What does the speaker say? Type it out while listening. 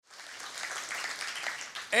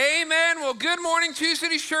Amen. Well, good morning, Two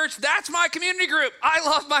Cities Church. That's my community group. I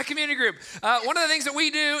love my community group. One of the things that we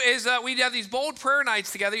do is we have these bold prayer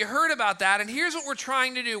nights together. You heard about that. And here's what we're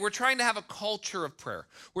trying to do. We're trying to have a culture of prayer.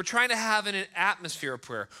 We're trying to have an atmosphere of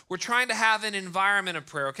prayer. We're trying to have an environment of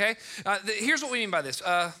prayer, okay? Here's what we mean by this.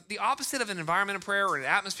 The opposite of an environment of prayer or an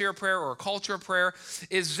atmosphere of prayer or a culture of prayer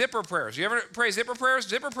is zipper prayers. You ever pray zipper prayers?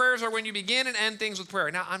 Zipper prayers are when you begin and end things with prayer.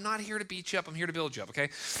 Now, I'm not here to beat you up. I'm here to build you up, okay?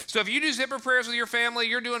 So if you do zipper prayers with your family,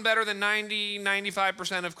 you're doing better than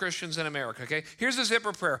 95% of Christians in America, okay? Here's the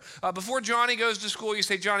zipper prayer. Before Johnny goes to school, you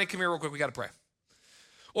say, Johnny, come here real quick. We got to pray.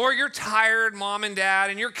 Or you're tired, mom and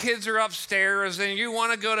dad, and your kids are upstairs and you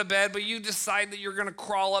want to go to bed, but you decide that you're going to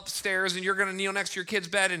crawl upstairs and you're going to kneel next to your kid's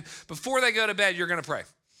bed, and before they go to bed, you're going to pray.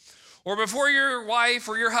 Or before your wife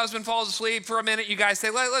or your husband falls asleep for a minute, you guys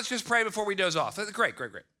say, let's just pray before we doze off. Great.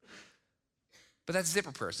 But that's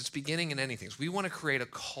zipper prayers. It's beginning and ending things. We want to create a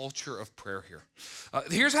culture of prayer here.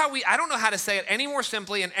 Here's how I don't know how to say it any more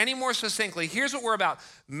simply and any more succinctly. Here's what we're about: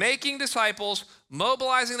 making disciples,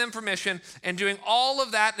 mobilizing them for mission, and doing all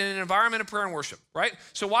of that in an environment of prayer and worship, right?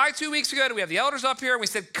 So why 2 weeks ago did we have the elders up here and we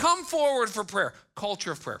said, come forward for prayer?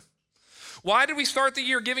 Culture of prayer. Why did we start the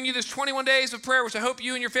year giving you this 21 days of prayer, which I hope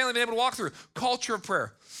you and your family have been able to walk through? Culture of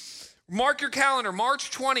prayer. Mark your calendar,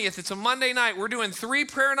 March 20th. It's a Monday night. We're doing 3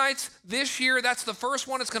 prayer nights this year. That's the first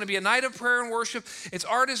one. It's going to be a night of prayer and worship. It's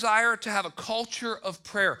our desire to have a culture of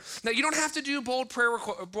prayer. Now, you don't have to do bold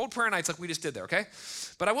prayer nights like we just did there, okay?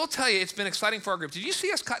 But I will tell you, it's been exciting for our group. Did you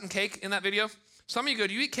see us cutting cake in that video? Some of you go,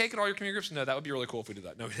 do you eat cake at all your community groups? No, that would be really cool if we did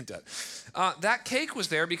that. No, we didn't do that. That cake was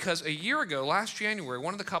there because a year ago, last January,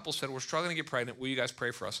 one of the couples said, we're struggling to get pregnant. Will you guys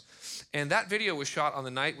pray for us? And that video was shot on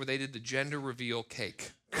the night where they did the gender reveal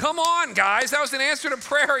cake. Come on, guys. That was an answer to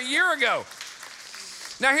prayer a year ago.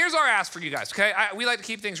 Now, here's our ask for you guys, okay? We like to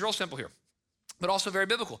keep things real simple here, but also very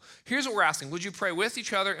biblical. Here's what we're asking. Would you pray with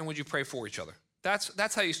each other and would you pray for each other?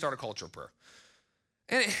 That's how you start a culture of prayer.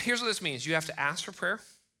 And here's what this means. You have to ask for prayer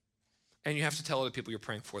and you have to tell other people you're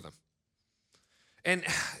praying for them. And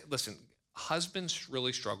listen, husbands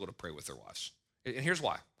really struggle to pray with their wives. And here's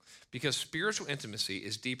why. Because spiritual intimacy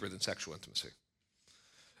is deeper than sexual intimacy.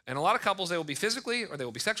 And a lot of couples, they will be physically or they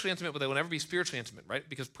will be sexually intimate, but they will never be spiritually intimate, right?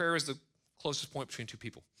 Because prayer is the closest point between two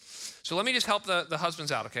people. So let me just help the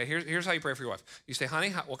husbands out, okay? Here's how you pray for your wife. You say, honey,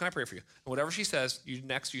 what can I pray for you? And whatever she says,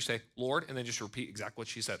 you say, Lord, and then just repeat exactly what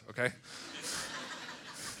she said, okay?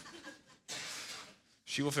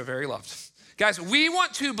 She will feel very loved. Guys, we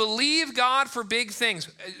want to believe God for big things.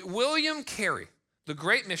 William Carey, the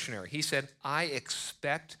great missionary, he said, I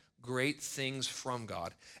expect great things from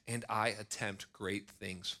God, and I attempt great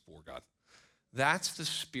things for God. That's the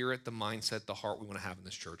spirit, the mindset, the heart we want to have in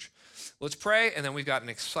this church. Let's pray, and then we've got an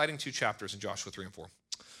exciting 2 chapters in Joshua 3 and 4.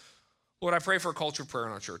 Lord, I pray for a culture of prayer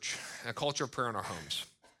in our church, a culture of prayer in our homes,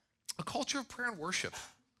 a culture of prayer and worship.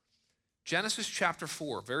 Genesis chapter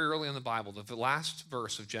 4, very early in the Bible, the last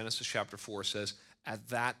verse of Genesis chapter 4 says, at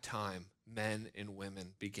that time, men and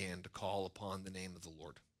women began to call upon the name of the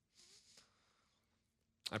Lord.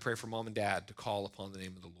 I pray for mom and dad to call upon the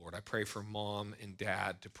name of the Lord. I pray for mom and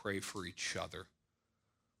dad to pray for each other.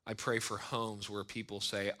 I pray for homes where people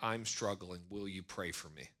say, I'm struggling. Will you pray for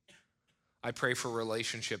me? I pray for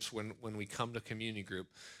relationships when we come to community group.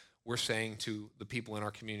 We're saying to the people in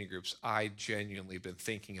our community groups, I genuinely have been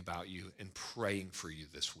thinking about you and praying for you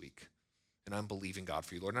this week. And I'm believing God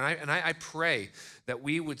for you, Lord. And I pray that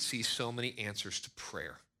we would see so many answers to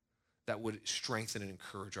prayer that would strengthen and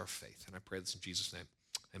encourage our faith. And I pray this in Jesus' name.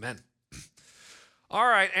 Amen. All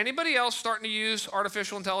right, anybody else starting to use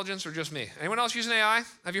artificial intelligence or just me? Anyone else using AI?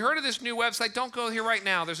 Have you heard of this new website? Don't go here right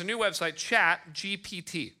now. There's a new website,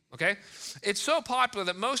 ChatGPT, okay? It's so popular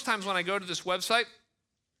that most times when I go to this website,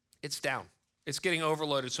 it's down. It's getting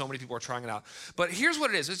overloaded. So many people are trying it out. But here's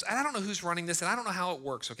what it is. I don't know who's running this, and I don't know how it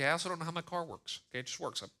works, okay? I also don't know how my car works, okay? It just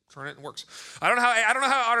works. I turn it and it works. I don't know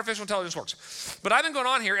how artificial intelligence works. But I've been going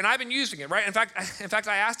on here, and I've been using it, right? In fact,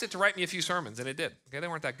 I asked it to write me a few sermons, and it did. Okay, they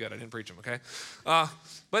weren't that good. I didn't preach them, okay?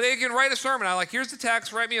 But they can write a sermon. I here's the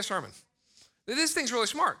text, write me a sermon. This thing's really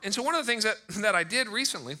smart. And so one of the things that I did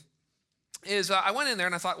recently is I went in there,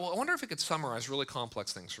 and I thought, well, I wonder if it could summarize really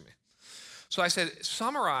complex things for me. So I said,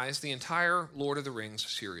 summarize the entire Lord of the Rings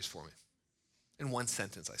series for me. In one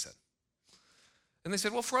sentence, I said. And they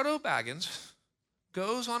said, well, Frodo Baggins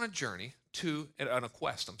goes on a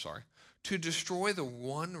quest, to destroy the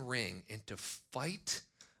One Ring and to fight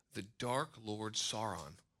the Dark Lord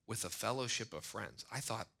Sauron with a fellowship of friends. I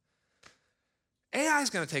thought, AI is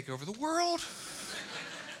going to take over the world.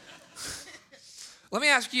 Let me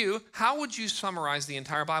ask you, how would you summarize the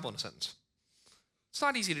entire Bible in a sentence? It's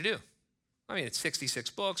not easy to do. I mean, it's 66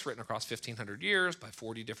 books written across 1,500 years by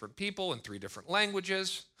 40 different people in 3 different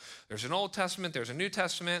languages. There's an Old Testament, there's a New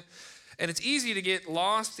Testament, and it's easy to get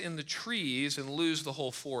lost in the trees and lose the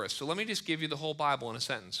whole forest. So let me just give you the whole Bible in a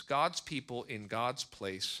sentence. God's people in God's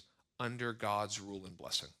place under God's rule and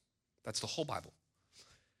blessing. That's the whole Bible.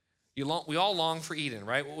 We all long for Eden,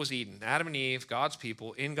 right? What was Eden? Adam and Eve, God's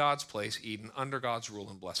people, in God's place, Eden, under God's rule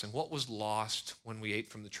and blessing. What was lost when we ate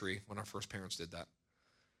from the tree, when our first parents did that?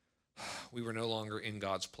 We were no longer in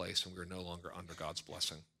God's place, and we were no longer under God's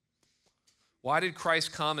blessing. Why did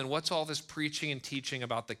Christ come, and what's all this preaching and teaching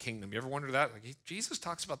about the kingdom? You ever wonder that? Like, Jesus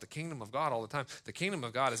talks about the kingdom of God all the time. The kingdom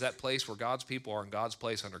of God is that place where God's people are in God's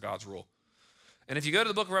place under God's rule. And if you go to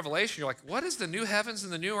the book of Revelation, you're like, what is the new heavens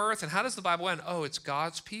and the new earth, and how does the Bible end? Oh, it's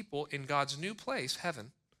God's people in God's new place,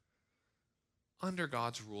 heaven, under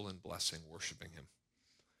God's rule and blessing, worshiping him.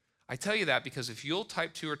 I tell you that because if you'll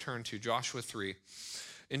type to or turn to Joshua 3,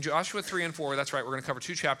 in Joshua 3 and 4, that's right, we're going to cover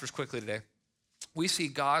 2 chapters quickly today. We see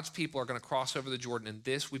God's people are going to cross over the Jordan,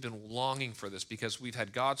 and we've been longing for this because we've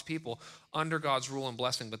had God's people under God's rule and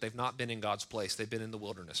blessing, but they've not been in God's place. They've been in the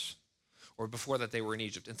wilderness, or before that they were in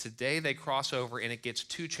Egypt. And today they cross over, and it gets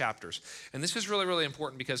 2 chapters. And this is really, really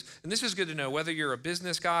important because, and this is good to know, whether you're a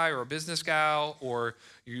business guy or a business gal, or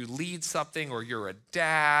you lead something, or you're a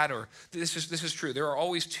dad, or this is true. There are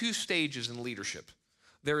always 2 stages in leadership.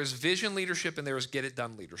 There is vision leadership and there is get it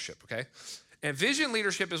done leadership, okay? And vision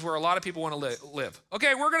leadership is where a lot of people want to live.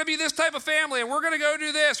 Okay, we're going to be this type of family and we're going to go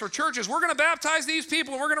do this, or churches, we're going to baptize these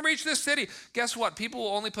people and we're going to reach this city. Guess what? People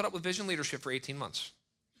will only put up with vision leadership for 18 months.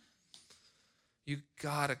 You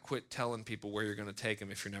got to quit telling people where you're going to take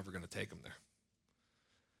them if you're never going to take them there.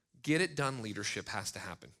 Get it done leadership has to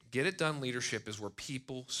happen. Get it done leadership is where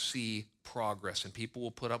people see progress, and people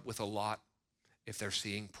will put up with a lot if they're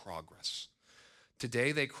seeing progress.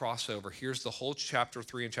 Today they cross over. Here's the whole chapter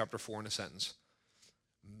 3 and chapter 4 in a sentence.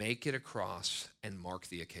 Make it across and mark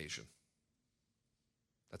the occasion.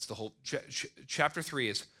 That's the whole, chapter 3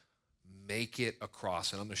 is make it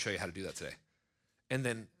across, and I'm going to show you how to do that today. And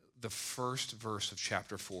then the first verse of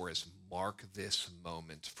chapter 4 is mark this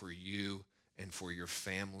moment for you and for your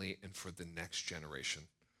family and for the next generation.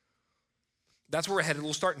 That's where we're headed.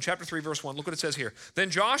 We'll start in chapter 3, verse 1. Look what it says here. Then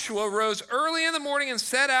Joshua rose early in the morning and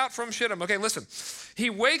set out from Shittim. Okay, listen. He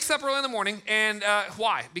wakes up early in the morning, and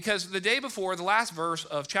why? Because the day before, the last verse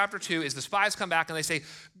of chapter 2 is the spies come back and they say,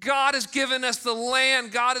 God has given us the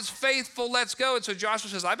land. God is faithful. Let's go. And so Joshua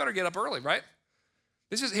says, I better get up early, right?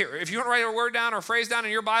 This is here. If you want to write a word down or a phrase down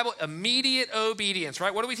in your Bible, immediate obedience,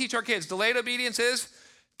 right? What do we teach our kids? Delayed obedience is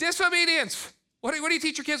disobedience. What do you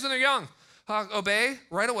teach your kids when they're young? Obey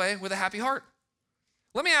right away with a happy heart.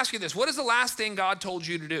 Let me ask you this. What is the last thing God told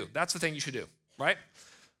you to do? That's the thing you should do, right?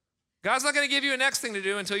 God's not going to give you a next thing to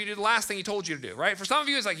do until you do the last thing he told you to do, right? For some of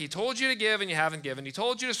you, it's like he told you to give and you haven't given. He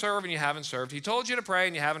told you to serve and you haven't served. He told you to pray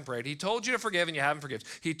and you haven't prayed. He told you to forgive and you haven't forgiven.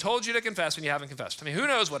 He told you to confess and you haven't confessed. I mean, who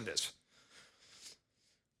knows what it is?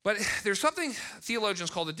 But there's something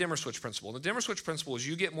theologians call the dimmer switch principle. The dimmer switch principle is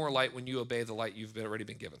you get more light when you obey the light you've already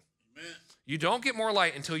been given. Amen. You don't get more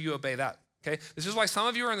light until you obey that. Okay, this is why some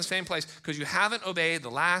of you are in the same place, because you haven't obeyed the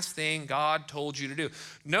last thing God told you to do.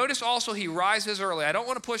 Notice also he rises early. I don't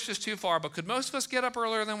want to push this too far, but could most of us get up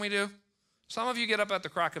earlier than we do? Some of you get up at the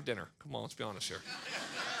crack of dinner. Come on, let's be honest here.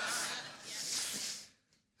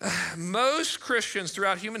 Most Christians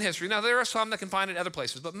throughout human history, now there are some that can find it in other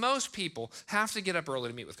places, but most people have to get up early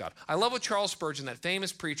to meet with God. I love what Charles Spurgeon, that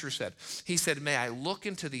famous preacher, said. He said, may I look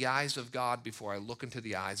into the eyes of God before I look into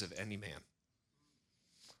the eyes of any man.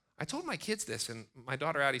 I told my kids this, and my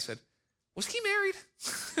daughter Addie said, was he married?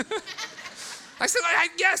 I said,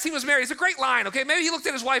 yes, he was married. It's a great line, okay? Maybe he looked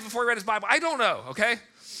at his wife before he read his Bible. I don't know, okay?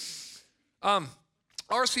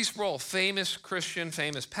 R.C. Sproul, famous Christian,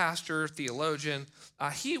 famous pastor, theologian,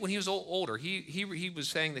 when he was older, he was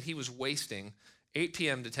saying that he was wasting 8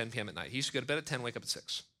 p.m. to 10 p.m. at night. He used to go to bed at 10, wake up at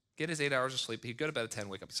 6. Get his 8 hours of sleep. He'd go to bed at 10,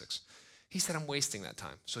 wake up at 6. He said, I'm wasting that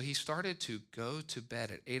time. So he started to go to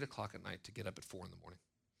bed at 8 o'clock at night to get up at 4 in the morning.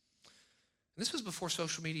 And this was before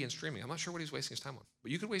social media and streaming. I'm not sure what he was wasting his time on,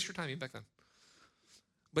 but you could waste your time even back then.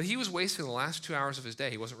 But he was wasting the last 2 hours of his day.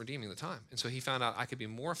 He wasn't redeeming the time. And so he found out I could be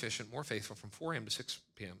more efficient, more faithful from 4 a.m. to 6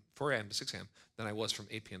 p.m., 4 a.m. to 6 a.m. than I was from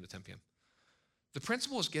 8 p.m. to 10 p.m. The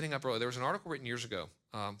principle is getting up early. There was an article written years ago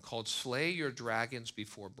called Slay Your Dragons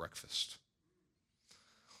Before Breakfast.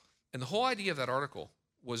 And the whole idea of that article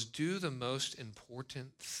was do the most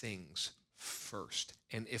important things first.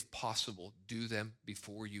 And if possible, do them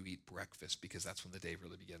before you eat breakfast, because that's when the day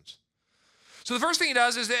really begins. So the first thing he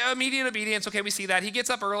does is immediate obedience. Okay, we see that. He gets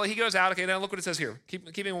up early. He goes out. Okay, now look what it says here.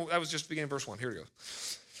 Keeping, that was just beginning verse 1. Here we go.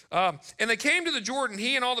 And they came to the Jordan,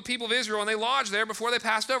 he and all the people of Israel, and they lodged there before they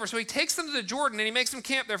passed over. So he takes them to the Jordan, and he makes them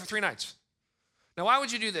camp there for 3 nights. Now, why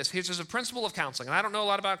would you do this? Here's a principle of counseling. And I don't know a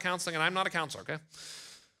lot about counseling, and I'm not a counselor, okay?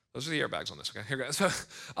 Those are the airbags on this, okay? Here we go. So,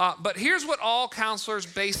 but here's what all counselors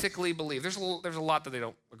basically believe. There's a lot that they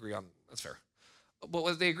don't agree on. That's fair. But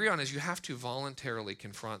what they agree on is you have to voluntarily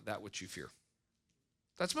confront that which you fear.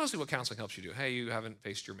 That's mostly what counseling helps you do. Hey, you haven't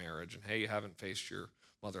faced your marriage, and hey, you haven't faced your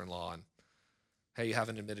mother-in-law, and hey, you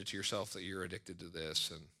haven't admitted to yourself that you're addicted to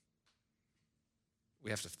this, and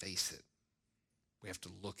we have to face it. We have to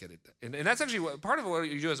look at it. And that's actually part of what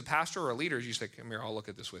you do as a pastor or a leader is you say, come here, I'll look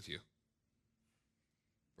at this with you.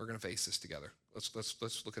 We're going to face this together.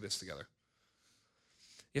 Let's look at this together.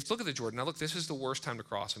 You have to look at the Jordan. Now look, this is the worst time to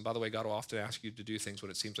cross. And by the way, God will often ask you to do things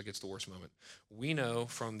when it seems like it's the worst moment. We know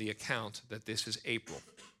from the account that this is April.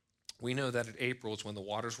 We know that in April is when the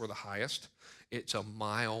waters were the highest. It's a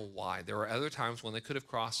mile wide. There are other times when they could have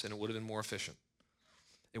crossed and it would have been more efficient.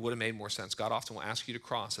 It would have made more sense. God often will ask you to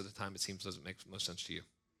cross at the time it seems doesn't make most sense to you.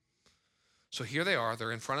 So here they are.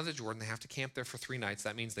 They're in front of the Jordan. They have to camp there for 3 nights.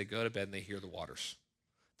 That means they go to bed and they hear the waters.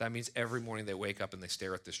 That means every morning they wake up and they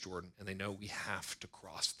stare at this Jordan and they know we have to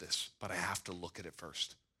cross this, but I have to look at it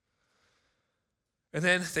first. And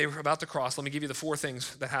then they were about to cross. Let me give you the 4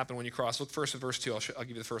 things that happen when you cross. Look first at verse 2. I'll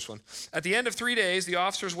give you the first one. At the end of 3 days, the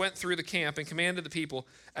officers went through the camp and commanded the people,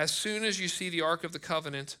 as soon as you see the ark of the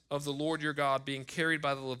covenant of the Lord your God being carried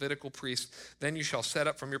by the Levitical priest, then you shall set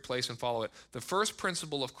up from your place and follow it. The first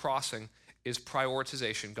principle of crossing is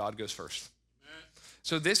prioritization. God goes first. Amen.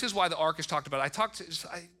 So this is why the ark is talked about.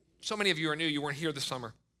 So many of you are new. You weren't here this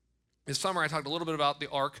summer. This summer, I talked a little bit about the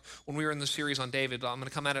ark when we were in the series on David. I'm going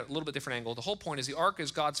to come at it a little bit different angle. The whole point is the ark is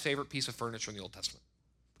God's favorite piece of furniture in the Old Testament.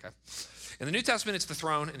 Okay. In the New Testament, it's the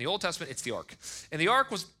throne. In the Old Testament, it's the ark. And the ark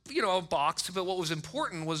was, a box, but what was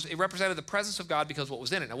important was it represented the presence of God because what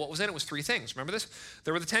was in it. Now, what was in it was 3 things. Remember this?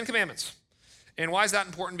 There were the 10 commandments. And why is that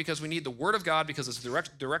important? Because we need the word of God because it's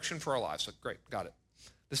direction for our lives. So great, got it.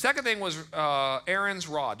 The second thing was Aaron's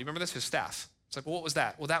rod. Do you remember this? His staff. It's like, well, what was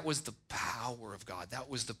that? Well, that was the power of God. That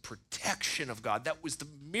was the protection of God. That was the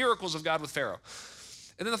miracles of God with Pharaoh.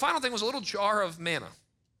 And then the final thing was a little jar of manna,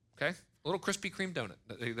 okay? A little Krispy Kreme donut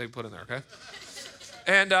that they put in there, okay?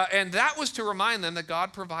 And that was to remind them that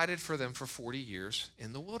God provided for them for 40 years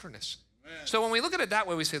in the wilderness. Amen. So when we look at it that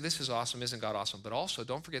way, we say, this is awesome. Isn't God awesome? But also,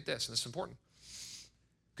 don't forget this, and this is important.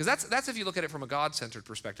 Because that's if you look at it from a God-centered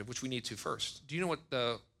perspective, which we need to first. Do you know what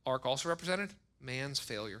the ark also represented? Man's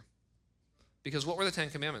failure. Because what were the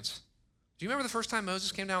 10 commandments? Do you remember the first time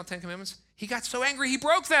Moses came down with 10 commandments? He got so angry, he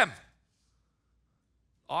broke them.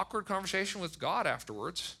 Awkward conversation with God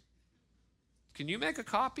afterwards. Can you make a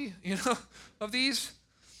copy, of these?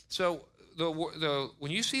 So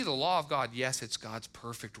when you see the law of God, yes, it's God's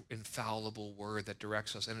perfect, infallible word that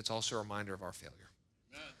directs us, and it's also a reminder of our failure.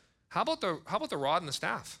 Amen. How about the rod and the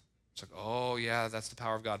staff? It's like, oh yeah, that's the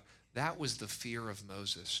power of God. That was the fear of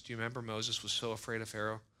Moses. Do you remember Moses was so afraid of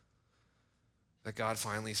Pharaoh? That God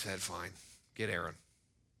finally said, fine, get Aaron.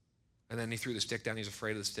 And then he threw the stick down. He's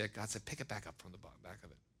afraid of the stick. God said, pick it back up from the back of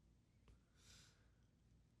it.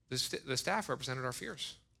 The staff represented our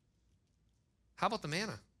fears. How about the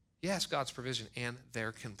manna? Yes, God's provision, and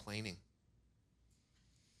their complaining.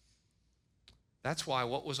 That's why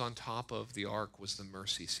what was on top of the ark was the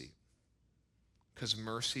mercy seat. Because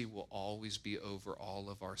mercy will always be over all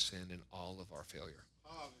of our sin and all of our failure.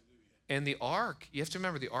 And the ark, you have to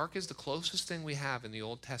remember, the ark is the closest thing we have in the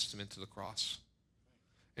Old Testament to the cross.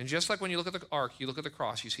 And just like when you look at the ark, you look at the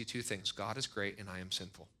cross, you see 2 things. God is great and I am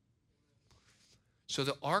sinful. So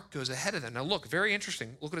the ark goes ahead of them. Now look, very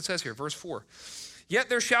interesting. Look what it says here, verse 4. Yet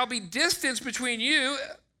there shall be distance between you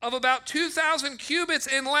of about 2,000 cubits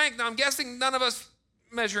in length. Now I'm guessing none of us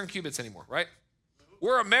measure in cubits anymore, right?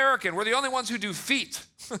 We're American. We're the only ones who do feet,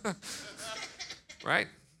 right?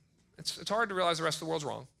 It's hard to realize the rest of the world's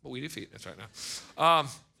wrong, but we do feet. That's right now.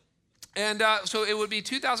 So it would be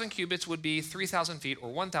 2,000 cubits would be 3,000 feet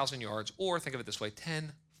or 1,000 yards, or think of it this way,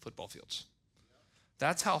 10 football fields.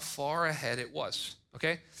 That's how far ahead it was,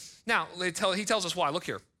 okay? Now, he tells us why. Look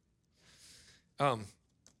here.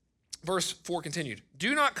 Verse 4 continued.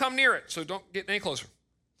 Do not come near it, so don't get any closer.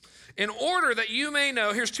 In order that you may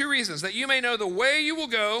know, here's 2 reasons, that you may know the way you will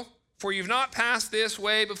go, for you've not passed this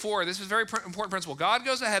way before. This is a very important principle. God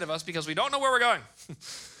goes ahead of us because we don't know where we're going.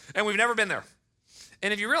 And we've never been there.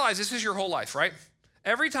 And if you realize this is your whole life, right?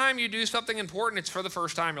 Every time you do something important, it's for the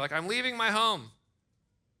first time. You're like, I'm leaving my home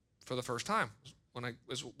for the first time.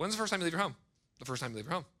 When's the first time you leave your home? The first time you leave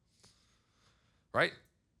your home. Right?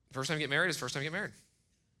 First time you get married is the first time you get married.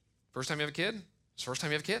 First time you have a kid, it's the first time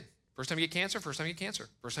you have a kid. First time you get cancer, first time you get cancer.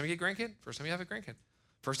 First time you get a grandkid, first time you have a grandkid.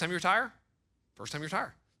 First time you retire? First time you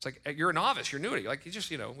retire. It's like you're a novice, you're new at it. Like you just,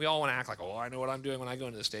 we all want to act like, oh, I know what I'm doing when I go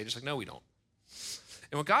into this stage. It's like, no, we don't.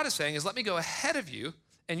 And what God is saying is, let me go ahead of you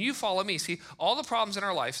and you follow me. See, all the problems in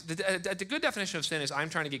our life, the good definition of sin is I'm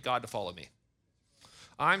trying to get God to follow me.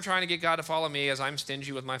 I'm trying to get God to follow me as I'm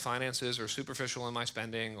stingy with my finances or superficial in my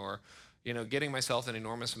spending or, getting myself in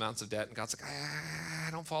enormous amounts of debt. And God's like,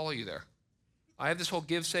 I don't follow you there. I have this whole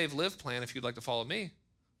give, save, live plan if you'd like to follow me.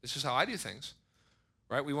 This is how I do things,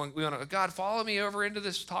 right? We want to, God, follow me over into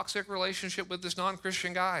this toxic relationship with this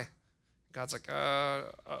non-Christian guy. God's like,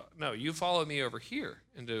 no, you follow me over here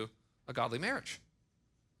into a godly marriage.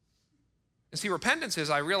 And see, repentance is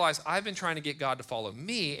I realize I've been trying to get God to follow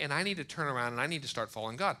me, and I need to turn around and I need to start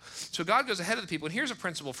following God. So God goes ahead of the people, and here's a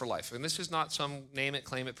principle for life. And this is not some name it,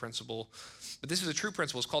 claim it principle, but this is a true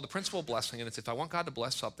principle. It's called the principle of blessing, and it's if I want God to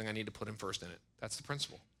bless something, I need to put him first in it. That's the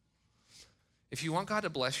principle. If you want God to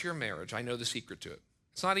bless your marriage, I know the secret to it.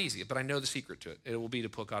 It's not easy, but I know the secret to it. It will be to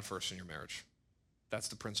put God first in your marriage. That's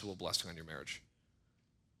the principle of blessing on your marriage.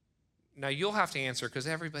 Now, you'll have to answer because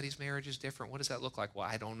everybody's marriage is different. What does that look like? Well,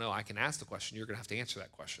 I don't know. I can ask the question. You're going to have to answer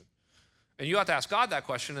that question. And you have to ask God that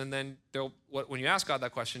question, and then when you ask God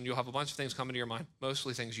that question, you'll have a bunch of things come into your mind,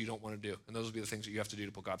 mostly things you don't want to do, and those will be the things that you have to do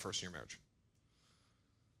to put God first in your marriage.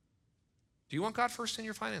 Do you want God first in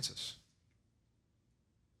your finances?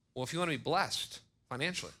 Well, if you want to be blessed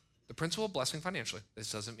financially, the principle of blessing financially, this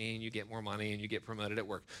doesn't mean you get more money and you get promoted at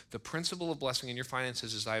work. The principle of blessing in your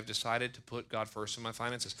finances is I have decided to put God first in my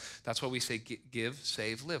finances. That's why we say give,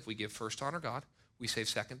 save, live. We give first to honor God. We save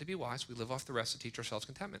second to be wise. We live off the rest to teach ourselves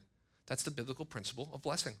contentment. That's the biblical principle of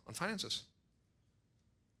blessing on finances.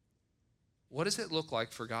 What does it look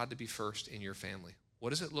like for God to be first in your family?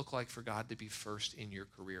 What does it look like for God to be first in your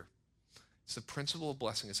career? It's the principle of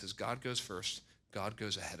blessing. It says God goes first. God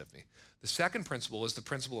goes ahead of me. The second principle is the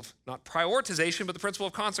principle of not prioritization, but the principle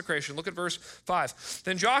of consecration. Look at verse 5.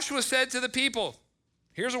 Then Joshua said to the people,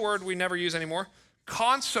 here's a word we never use anymore,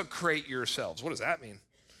 consecrate yourselves. What does that mean?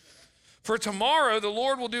 For tomorrow the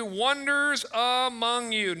Lord will do wonders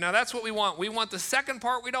among you. Now that's what we want. We want the second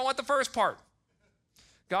part. We don't want the first part.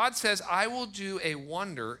 God says, I will do a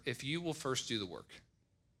wonder if you will first do the work.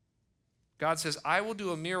 God says, I will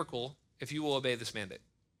do a miracle if you will obey this mandate.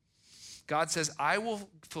 God says, I will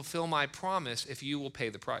fulfill my promise if you will pay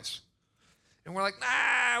the price. And we're like,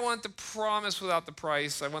 I want the promise without the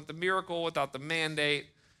price. I want the miracle without the mandate.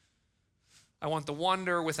 I want the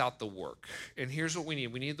wonder without the work. And here's what we need.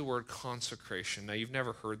 We need the word consecration. Now, you've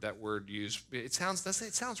never heard that word used. It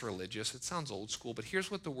sounds religious. It sounds old school. But here's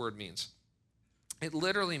what the word means. It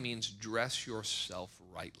literally means dress yourself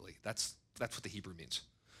rightly. That's what the Hebrew means.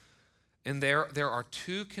 And there are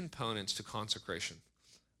two components to consecration.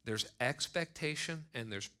 There's expectation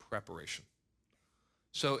and there's preparation.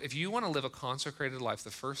 So if you want to live a consecrated life, the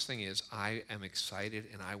first thing is I am excited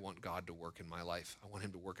and I want God to work in my life. I want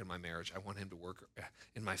him to work in my marriage. I want him to work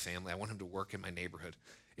in my family. I want him to work in my neighborhood.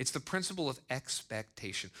 It's the principle of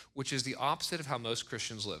expectation, which is the opposite of how most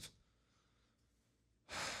Christians live.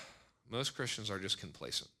 Most Christians are just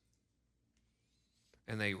complacent.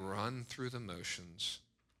 And they run through the motions.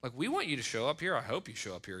 Like, we want you to show up here. I hope you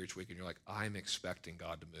show up here each week and you're like, I'm expecting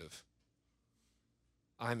God to move.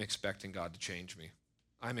 I'm expecting God to change me.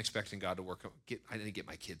 I'm expecting God to work. I didn't get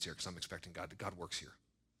my kids here because I'm expecting God works here.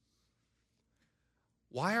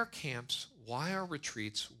 Why are camps? Why are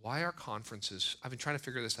retreats? Why are conferences? I've been trying to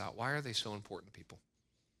figure this out. Why are they so important to people?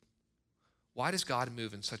 Why does God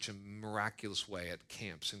move in such a miraculous way at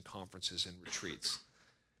camps and conferences and retreats?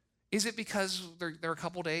 Is it because they're a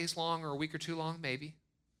couple days long or a week or two long? Maybe.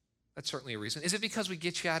 That's certainly a reason. Is it because we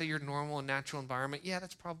get you out of your normal and natural environment? Yeah,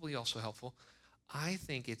 that's probably also helpful. I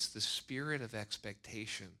think it's the spirit of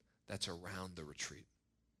expectation that's around the retreat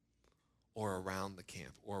or around the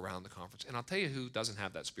camp or around the conference. And I'll tell you who doesn't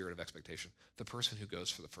have that spirit of expectation. The person who goes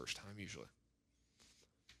for the first time, usually.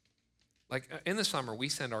 Like in the summer, we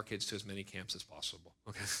send our kids to as many camps as possible.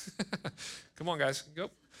 Okay, come on, guys, go.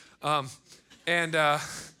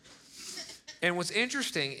 And what's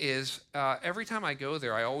interesting is every time I go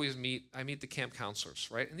there, I meet the camp counselors,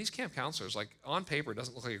 right? And these camp counselors, like on paper,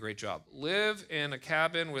 doesn't look like a great job. Live in a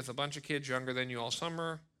cabin with a bunch of kids younger than you all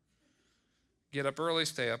summer. Get up early,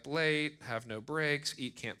 stay up late, have no breaks,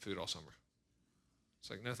 eat camp food all summer.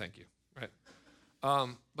 It's like, no, thank you, right?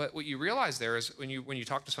 But what you realize there is when you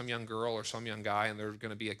talk to some young girl or some young guy and they're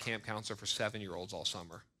going to be a camp counselor for 7-year-olds all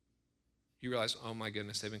summer, you realize, oh my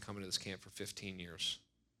goodness, they've been coming to this camp for 15 years.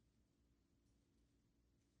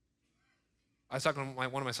 I was talking to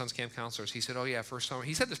one of my son's camp counselors. He said, oh yeah, first summer.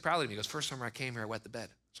 He said this proudly to me. He goes, first summer I came here, I wet the bed.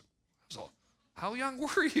 I was all, how young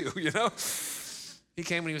were you, He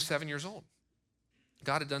came when he was 7 years old.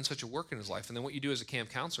 God had done such a work in his life. And then what you do as a camp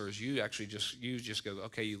counselor is you just go,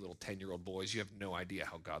 okay, you little 10-year-old boys, you have no idea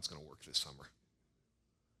how God's going to work this summer.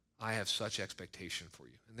 I have such expectation for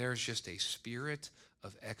you. And there's just a spirit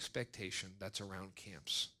of expectation that's around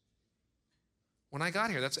camps. When I got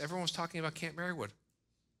here, everyone was talking about Camp Marywood.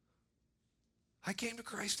 I came to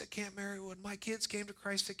Christ at Camp Marywood. My kids came to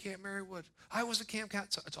Christ at Camp Marywood. I was a camp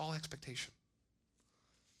counselor. It's all expectation.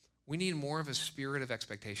 We need more of a spirit of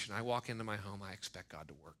expectation. I walk into my home, I expect God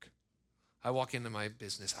to work. I walk into my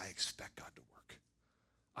business, I expect God to work.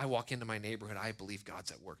 I walk into my neighborhood, I believe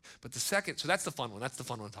God's at work. But the second, so that's the fun one. That's the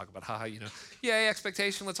fun one to talk about. Yay,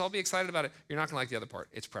 expectation. Let's all be excited about it. You're not going to like the other part.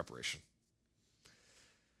 It's preparation.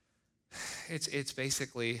 It's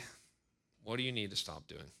basically, what do you need to stop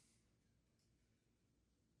doing?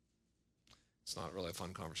 It's not really a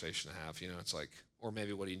fun conversation to have. It's like, or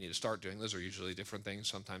maybe what do you need to start doing? Those are usually different things.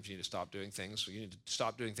 Sometimes you need to stop doing things. So you need to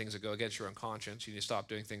stop doing things that go against your own conscience. You need to stop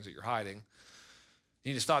doing things that you're hiding.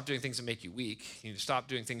 You need to stop doing things that make you weak. You need to stop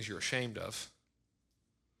doing things you're ashamed of.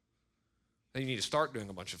 Then you need to start doing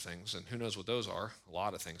a bunch of things, and who knows what those are? A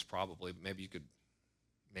lot of things probably. But maybe you could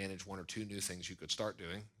manage one or two new things you could start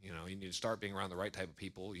doing. You need to start being around the right type of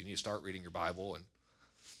people. You need to start reading your Bible.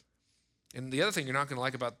 And the other thing you're not going to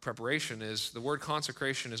like about preparation is the word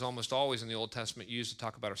consecration is almost always in the Old Testament used to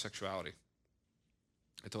talk about our sexuality.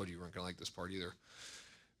 I told you weren't going to like this part either.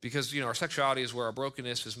 Because, our sexuality is where our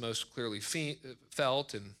brokenness is most clearly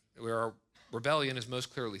felt and where our rebellion is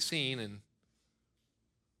most clearly seen. And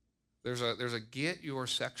there's a get your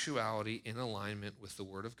sexuality in alignment with the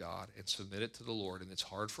Word of God and submit it to the Lord. And it's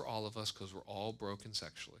hard for all of us because we're all broken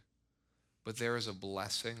sexually. But there is a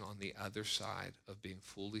blessing on the other side of being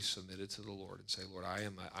fully submitted to the Lord and say, Lord,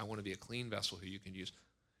 I want to be a clean vessel who you can use.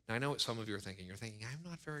 Now, I know what some of you are thinking. You're thinking, I'm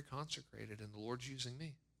not very consecrated and the Lord's using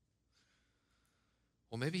me.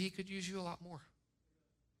 Well, maybe he could use you a lot more.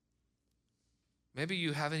 Maybe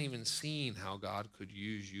you haven't even seen how God could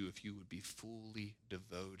use you if you would be fully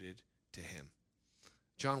devoted to him.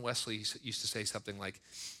 John Wesley used to say something like,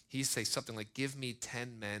 give me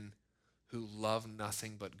 10 men who love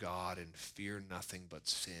nothing but God and fear nothing but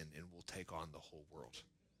sin, and will take on the whole world.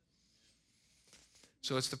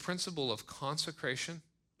 So it's the principle of consecration.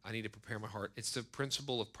 I need to prepare my heart. It's the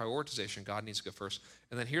principle of prioritization. God needs to go first.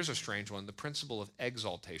 And then here's a strange one, the principle of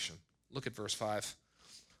exaltation. Look at verse 5.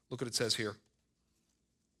 Look what it says here.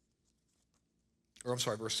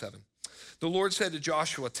 Verse 7. The Lord said to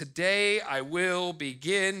Joshua, today I will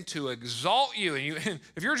begin to exalt you. And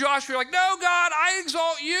if you're Joshua, you're like, no, God, I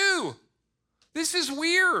exalt you. This is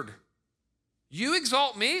weird. You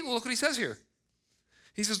exalt me? Well, look what he says here.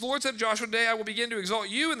 He says, the Lord said to Joshua, today I will begin to exalt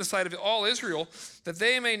you in the sight of all Israel, that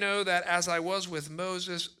they may know that as I was with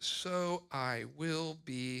Moses, so I will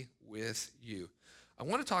be with you. I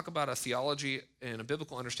want to talk about a theology and a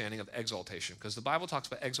biblical understanding of exaltation, because the Bible talks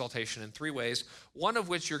about exaltation in three ways, one of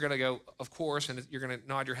which you're going to go, of course, and you're going to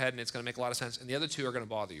nod your head and it's going to make a lot of sense, and the other two are going to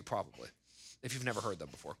bother you probably, if you've never heard them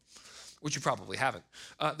before, which you probably haven't.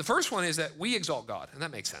 The first one is that we exalt God, and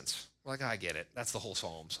that makes sense. We're like, I get it. That's the whole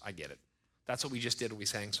Psalms. I get it. That's what we just did when we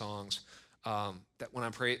sang songs. That when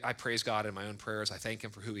I praise God in my own prayers, I thank him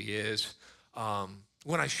for who he is.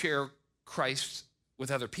 When I share Christ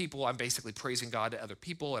with other people, I'm basically praising God to other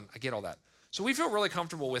people, and I get all that. So we feel really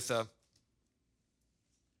comfortable with,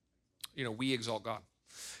 we exalt God.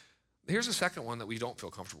 Here's the second one that we don't feel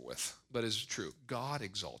comfortable with, but is true. God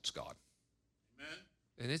exalts God. Amen.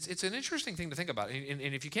 And it's an interesting thing to think about. And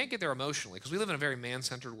if you can't get there emotionally, because we live in a very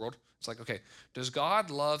man-centered world, it's like, okay, does God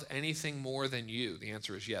love anything more than you? The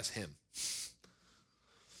answer is yes, him.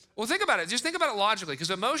 Well, think about it. Just think about it logically, because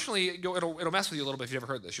emotionally, it'll mess with you a little bit if you've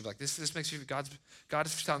ever heard this. You're like, this makes you, God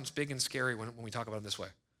sounds big and scary when we talk about him this way.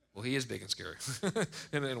 Well, he is big and scary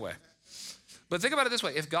in a way. But think about it this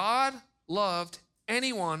way. If God loved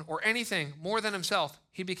anyone or anything more than himself,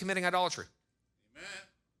 he'd be committing idolatry. Amen.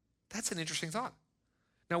 That's an interesting thought.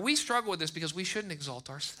 Now, we struggle with this because we shouldn't exalt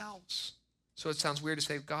ourselves. So it sounds weird to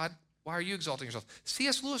say, God, why are you exalting yourself?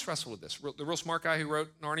 C.S. Lewis wrestled with this, the real smart guy who wrote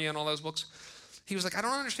Narnia and all those books. He was like, I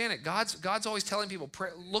don't understand it. God's always telling people,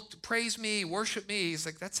 praise me, worship me. He's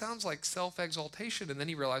like, that sounds like self-exaltation. And then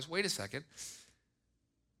he realized, wait a second.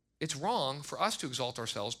 It's wrong for us to exalt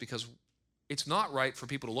ourselves because it's not right for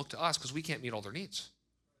people to look to us because we can't meet all their needs.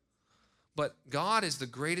 But God is the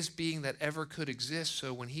greatest being that ever could exist.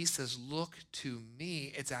 So when he says, look to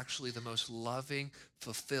me, it's actually the most loving,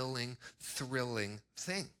 fulfilling, thrilling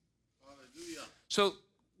thing. Hallelujah. So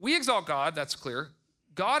we exalt God, that's clear.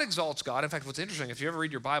 God exalts God. In fact, what's interesting, if you ever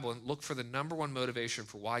read your Bible and look for the number one motivation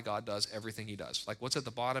for why God does everything he does, like what's at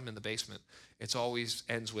the bottom in the basement, it's always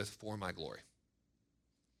ends with, for my glory.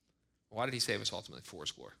 Why did he save us ultimately? For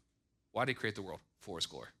his glory. Why did he create the world? For his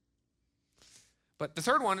glory. But the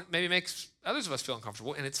third one maybe makes others of us feel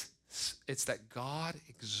uncomfortable, and it's that God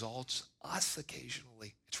exalts us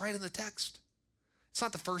occasionally. It's right in the text. It's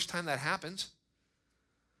not the first time that happens.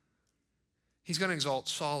 He's going to exalt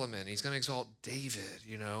Solomon. He's going to exalt David,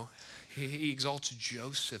 He exalts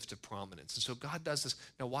Joseph to prominence. And so God does this.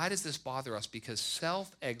 Now, why does this bother us? Because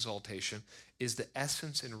self-exaltation is the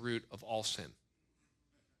essence and root of all sin.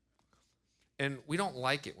 And we don't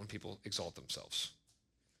like it when people exalt themselves.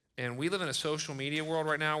 And we live in a social media world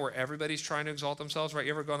right now where everybody's trying to exalt themselves, right?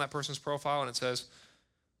 You ever go on that person's profile and it says,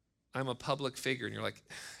 I'm a public figure. And you're like,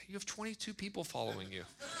 you have 22 people following you.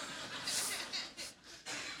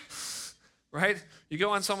 Right? You go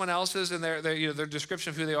on someone else's and their description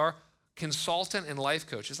of who they are, consultant and life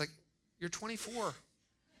coach. It's like, you're 24.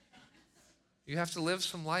 You have to live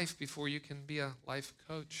some life before you can be a life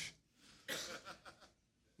coach.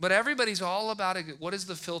 But everybody's all about it. What is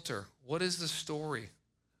the filter? What is the story?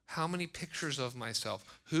 How many pictures of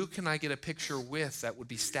myself? Who can I get a picture with that would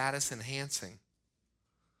be status enhancing?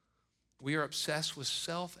 We are obsessed with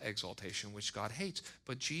self-exaltation, which God hates.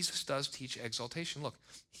 But Jesus does teach exaltation. Look,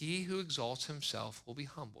 he who exalts himself will be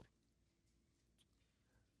humbled.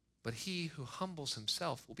 But he who humbles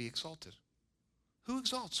himself will be exalted. Who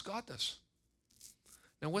exalts? God does.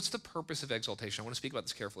 Now, what's the purpose of exaltation? I want to speak about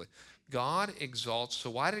this carefully. God exalts.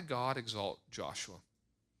 So why did God exalt Joshua?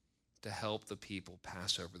 To help the people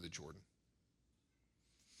pass over the Jordan.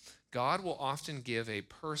 God will often give a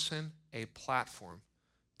person a platform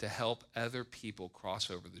to help other people cross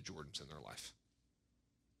over the Jordans in their life.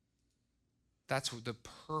 That's the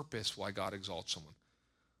purpose why God exalts someone.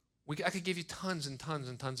 I could give you tons and tons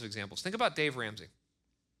and tons of examples. Think about Dave Ramsey.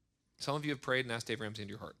 Some of you have prayed and asked Dave Ramsey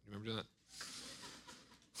into your heart. You remember doing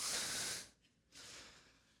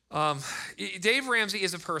that? Dave Ramsey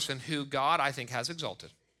is a person who God, I think, has exalted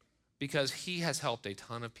because he has helped a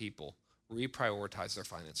ton of people reprioritize their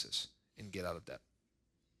finances and get out of debt.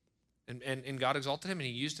 And God exalted him, and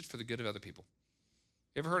he used it for the good of other people.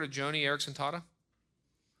 You ever heard of Joni Eareckson Tada?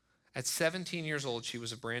 At 17 years old, she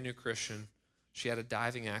was a brand new Christian. She had a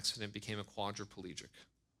diving accident, became a quadriplegic.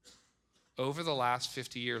 Over the last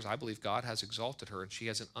 50 years, I believe God has exalted her, and she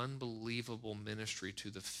has an unbelievable ministry to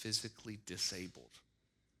the physically disabled.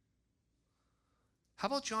 How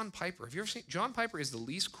about John Piper? Have you ever seen? John Piper is the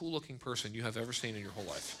least cool-looking person you have ever seen in your whole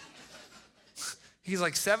life. He's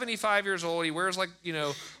like 75 years old. He wears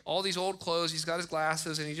all these old clothes. He's got his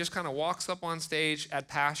glasses, and he just kind of walks up on stage at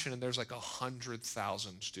Passion, and there's like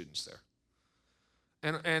 100,000 students there.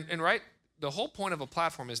 And right, the whole point of a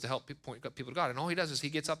platform is to help point people to God. And all he does is he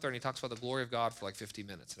gets up there and he talks about the glory of God for like 50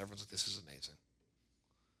 minutes, and everyone's like, this is amazing.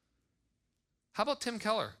 How about Tim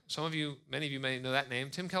Keller? Many of you may know that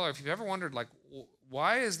name. Tim Keller, if you've ever wondered, like,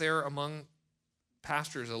 why is there among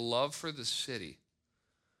pastors a love for the city,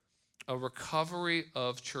 a recovery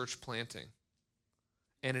of church planting,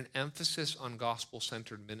 and an emphasis on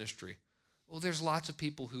gospel-centered ministry? Well, there's lots of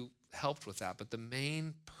people who helped with that, but the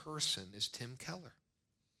main person is Tim Keller.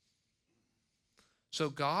 So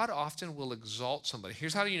God often will exalt somebody.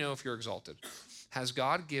 Here's how do you know if you're exalted. Has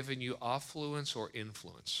God given you affluence or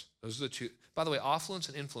influence? Those are the two. By the way, affluence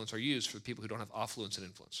and influence are used for the people who don't have affluence and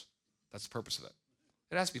influence. That's the purpose of it.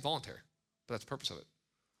 It has to be voluntary, but that's the purpose of it.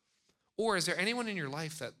 Or is there anyone in your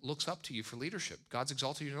life that looks up to you for leadership? God's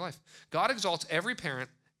exalted you in your life. God exalts every parent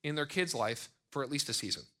in their kid's life for at least a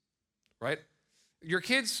season, right? Your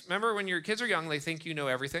kids, remember when your kids are young, they think you know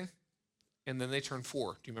everything, and then they turn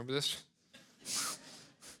 4. Do you remember this?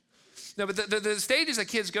 No, but the stages that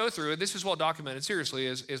kids go through, and this is well documented seriously,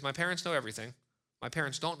 is my parents know everything. My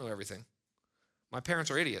parents don't know everything. My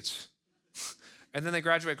parents are idiots. And then they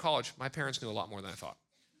graduate college. My parents knew a lot more than I thought.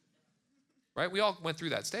 Right? We all went through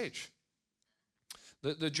that stage.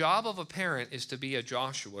 The job of a parent is to be a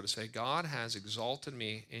Joshua, to say, God has exalted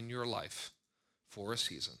me in your life for a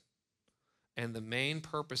season. And the main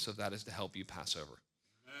purpose of that is to help you pass over.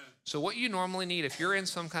 Amen. So what you normally need, if you're in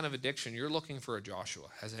some kind of addiction, you're looking for a Joshua.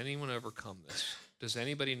 Has anyone overcome this? Does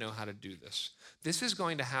anybody know how to do this? This is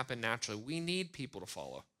going to happen naturally. We need people to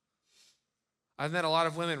follow. I've met a lot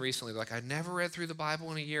of women recently, like, I never read through the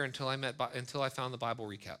Bible in a year until I found the Bible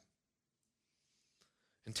recap.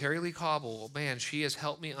 And Terry Lee Cobble, man, she has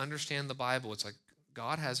helped me understand the Bible. It's like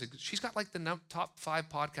she's got like the top 5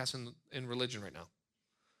 podcasts in religion right now.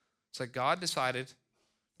 It's like God decided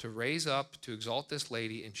to raise up, to exalt this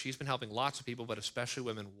lady, and she's been helping lots of people, but especially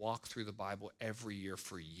women, walk through the Bible every year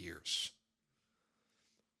for years.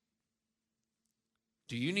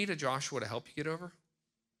 Do you need a Joshua to help you get over?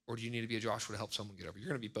 Or do you need to be a Joshua to help someone get over? You're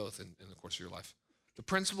going to be both in the course of your life. The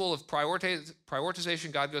principle of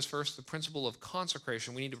prioritization, God goes first. The principle of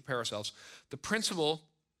consecration, we need to prepare ourselves. The principle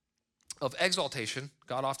of exaltation,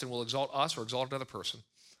 God often will exalt us or exalt another person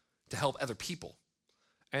to help other people.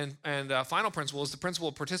 And final principle is the principle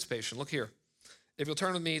of participation. Look here. If you'll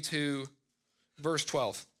turn with me to verse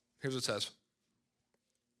 12, here's what it says.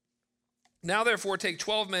 Now, therefore, take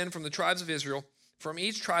 12 men from the tribes of Israel, from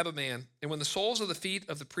each tribe a man, and when the soles of the feet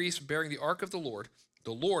of the priests bearing the ark of the Lord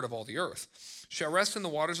of all the earth, shall rest in the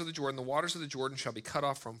waters of the waters of the Jordan shall be cut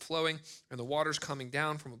off from flowing, and the waters coming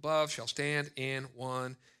down from above shall stand in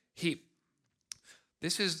one heap.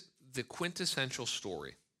 This is the quintessential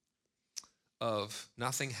story of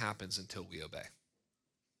nothing happens until we obey.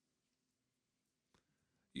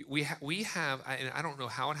 We have, and I don't know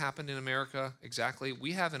how it happened in America exactly.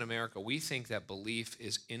 We have in America, we think that belief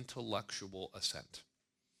is intellectual assent.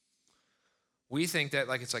 We think that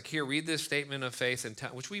it's like, here, read this statement of faith,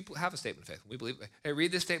 which we have a statement of faith. We believe, hey,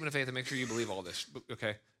 read this statement of faith and make sure you believe all this.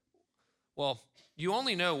 Okay. Well, you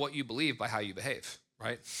only know what you believe by how you behave,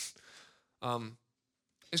 right? And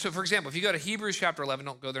so, for example, if you go to Hebrews chapter 11,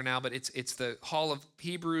 don't go there now, but it's the Hall of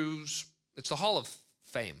Hebrews. It's the Hall of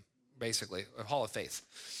Fame, basically, a Hall of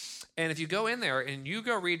Faith. And if you go in there and you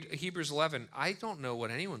go read Hebrews 11, I don't know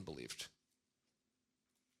what anyone believed.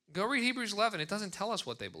 Go read Hebrews 11. It doesn't tell us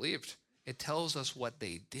what they believed. It tells us what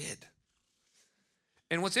they did.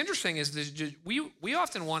 And what's interesting is this, we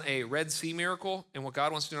often want a Red Sea miracle, and what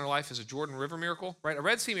God wants to do in our life is a Jordan River miracle, right? A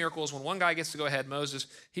Red Sea miracle is when one guy gets to go ahead, Moses,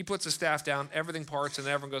 he puts his staff down, everything parts, and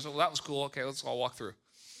then everyone goes, oh, that was cool. Okay, let's all walk through.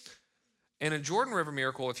 And a Jordan River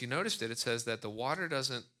miracle, if you noticed it, it says that the water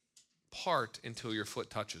doesn't part until your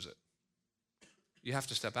foot touches it. You have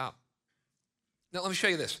to step out. Now, let me show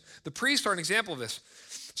you this. The priests are an example of this.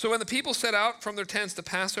 So when the people set out from their tents to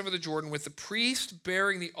pass over the Jordan with the priest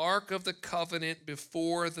bearing the ark of the covenant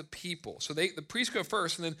before the people. So the priests go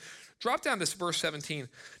first, and then drop down to verse 17.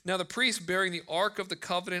 Now the priest bearing the ark of the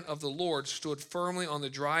covenant of the Lord stood firmly on the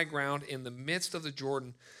dry ground in the midst of the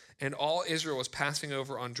Jordan, and all Israel was passing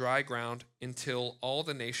over on dry ground until all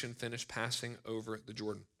the nation finished passing over the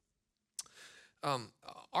Jordan.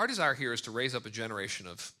 Our desire here is to raise up a generation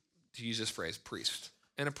of, to use this phrase, priest.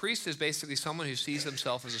 And a priest is basically someone who sees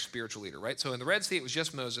himself as a spiritual leader, right? So in the Red Sea, it was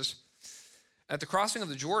just Moses. At the crossing of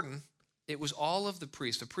the Jordan, it was all of the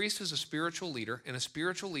priests. A priest is a spiritual leader, and a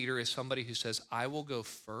spiritual leader is somebody who says, I will go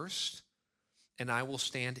first, and I will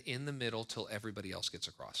stand in the middle till everybody else gets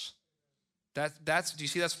across. Do you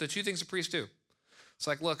see that's the two things a priest do? It's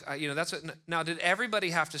like, look, now did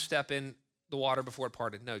everybody have to step in the water before it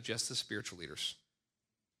parted? No, just the spiritual leaders.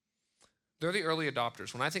 They're the early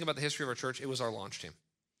adopters. When I think about the history of our church, it was our launch team.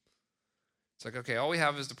 It's like, okay, all we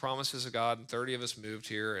have is the promises of God, and 30 of us moved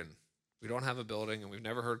here, and we don't have a building, and we've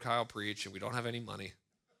never heard Kyle preach, and we don't have any money.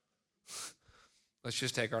 Let's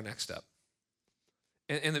just take our next step.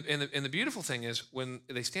 And the beautiful thing is when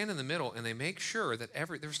they stand in the middle and they make sure that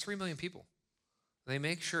there's 3 million people. They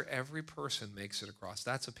make sure every person makes it across.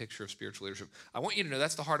 That's a picture of spiritual leadership. I want you to know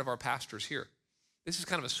that's the heart of our pastors here. This is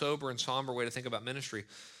kind of a sober and somber way to think about ministry.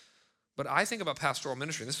 But I think about pastoral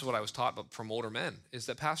ministry, and this is what I was taught from older men, is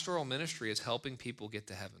that pastoral ministry is helping people get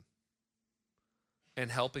to heaven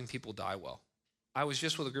and helping people die well. I was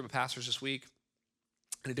just with a group of pastors this week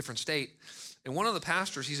in a different state, and one of the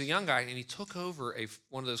pastors, he's a young guy, and he took over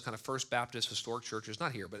one of those kind of First Baptist historic churches,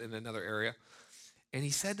 not here, but in another area, and he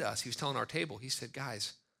said to us, he was telling our table, he said,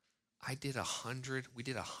 guys, we did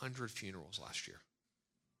 100 funerals last year.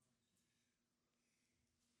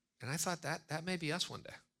 And I thought that may be us one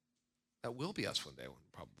day. That will be us one day,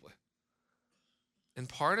 probably. And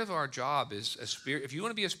part of our job is, if you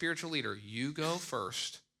want to be a spiritual leader, you go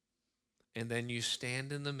first, and then you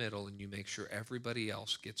stand in the middle, and you make sure everybody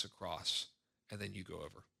else gets across, and then you go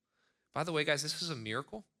over. By the way, guys, this is a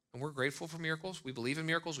miracle, and we're grateful for miracles. We believe in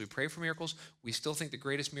miracles. We pray for miracles. We still think the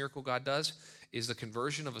greatest miracle God does is the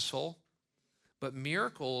conversion of a soul. But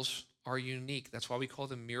miracles are unique. That's why we call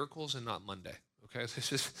them miracles and not Monday, okay?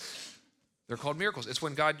 They're called miracles. It's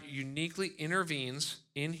when God uniquely intervenes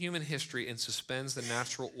in human history and suspends the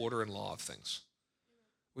natural order and law of things.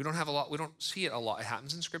 We don't see it a lot. It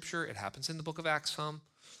happens in Scripture. It happens in the book of Acts some.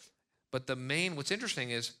 But what's interesting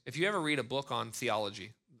is, if you ever read a book on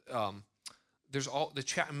theology,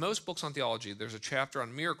 most books on theology, there's a chapter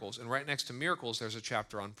on miracles, and right next to miracles, there's a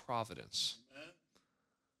chapter on providence.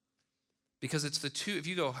 Because it's the two,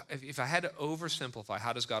 if I had to oversimplify,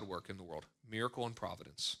 how does God work in the world? Miracle and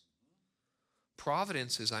providence.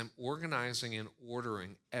 Providence is I'm organizing and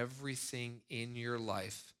ordering everything in your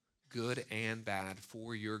life, good and bad,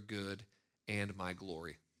 for your good and my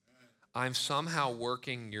glory. I'm somehow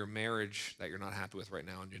working your marriage that you're not happy with right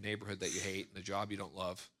now, in your neighborhood that you hate, and the job you don't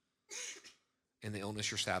love, and the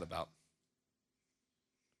illness you're sad about,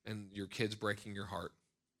 and your kids breaking your heart.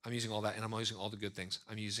 I'm using all that, and I'm using all the good things.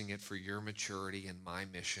 I'm using it for your maturity and my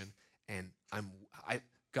mission. And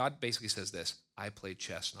God basically says this: I play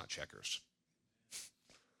chess, not checkers.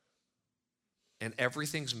 And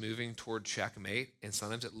everything's moving toward checkmate. And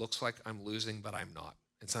sometimes it looks like I'm losing, but I'm not.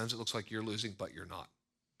 And sometimes it looks like you're losing, but you're not.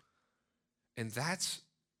 And that's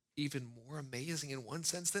even more amazing in one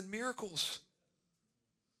sense than miracles.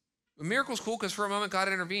 A miracle's cool because for a moment God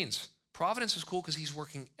intervenes. Providence is cool because he's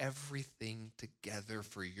working everything together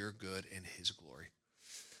for your good and his glory.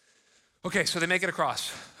 Okay, so they make it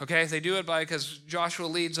across. Okay, they do it because Joshua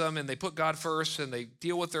leads them, and they put God first, and they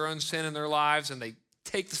deal with their own sin in their lives, and they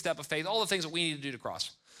take the step of faith, all the things that we need to do to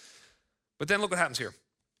cross. But then look what happens here.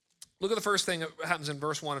 Look at the first thing that happens in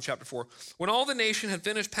verse 1 of chapter 4. When all the nation had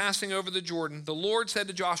finished passing over the Jordan, the Lord said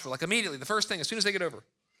to Joshua, like immediately, the first thing, as soon as they get over,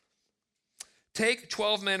 take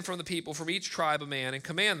 12 men from the people, from each tribe a man, and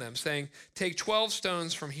command them, saying, take 12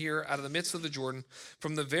 stones from here out of the midst of the Jordan,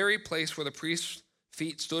 from the very place where the priest's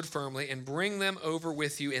feet stood firmly, and bring them over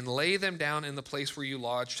with you, and lay them down in the place where you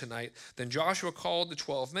lodge tonight. Then Joshua called the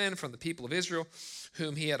 12 men from the people of Israel,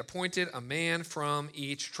 whom he had appointed, a man from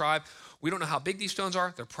each tribe. We don't know how big these stones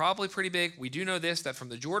are. They're probably pretty big. We do know this, that from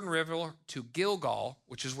the Jordan River to Gilgal,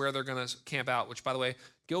 which is where they're going to camp out, which, by the way,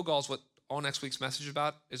 Gilgal is what all next week's message is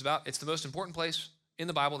about. It's the most important place in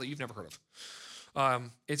the Bible that you've never heard of.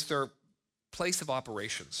 It's their place of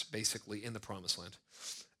operations, basically, in the Promised Land.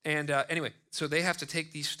 And anyway, so they have to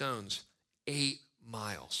take these stones 8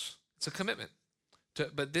 miles. It's a commitment.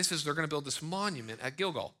 But they're going to build this monument at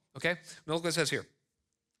Gilgal. Okay? Now look what it says here.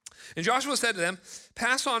 And Joshua said to them,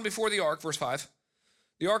 pass on before the ark, verse 5,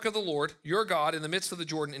 the ark of the Lord, your God, in the midst of the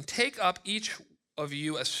Jordan, and take up each of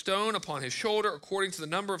you a stone upon his shoulder, according to the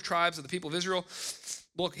number of tribes of the people of Israel.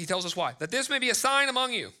 Look, he tells us why. That this may be a sign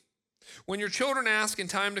among you. When your children ask in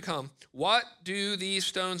time to come, what do these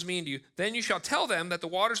stones mean to you? Then you shall tell them that the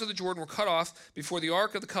waters of the Jordan were cut off before the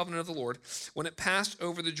ark of the covenant of the Lord. When it passed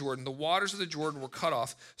over the Jordan, the waters of the Jordan were cut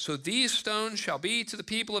off. So these stones shall be to the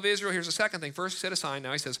people of Israel. Here's the second thing. First he said a sign.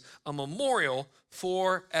 Now he says a memorial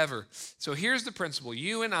forever. So here's the principle.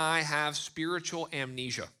 You and I have spiritual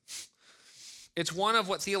amnesia. It's one of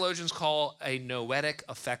what theologians call a noetic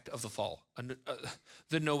effect of the fall.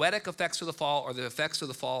 The noetic effects of the fall are the effects of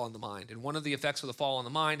the fall on the mind. And one of the effects of the fall on the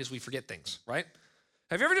mind is we forget things, right?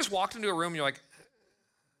 Have you ever just walked into a room and you're like,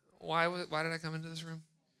 why did I come into this room?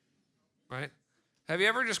 Right? Have you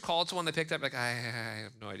ever just called someone they picked up like, I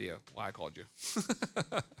have no idea why I called you.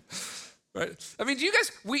 Right? I mean, do you guys,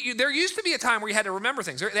 there used to be a time where you had to remember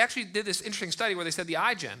things. They actually did this interesting study where they said the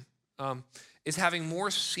iGen is having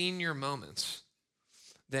more senior moments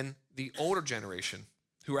than the older generation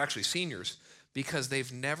who are actually seniors because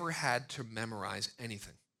they've never had to memorize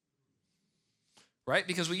anything, right?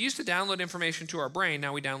 Because we used to download information to our brain.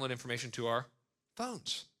 Now we download information to our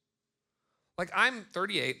phones. Like I'm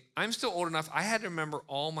 38. I'm still old enough. I had to remember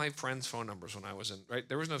all my friends' phone numbers when I was in, right?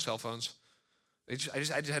 There was no cell phones. I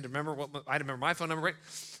just had to remember I had to remember my phone number, right?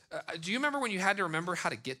 Do you remember when you had to remember how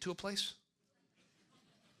to get to a place?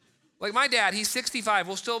 Like my dad, he's 65.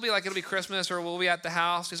 We'll still be like, it'll be Christmas or we'll be at the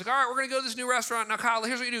house. He's like, all right, we're going to go to this new restaurant. Now, Kyle,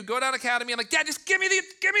 here's what you do. Go down Academy. I'm like, Dad, just give me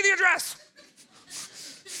the address.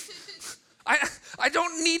 I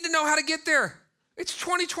don't need to know how to get there. It's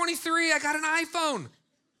 2023. I got an iPhone.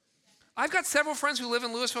 I've got several friends who live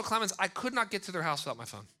in Louisville, Clemens. I could not get to their house without my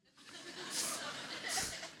phone.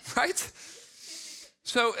 Right?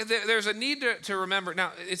 So there's a need to remember.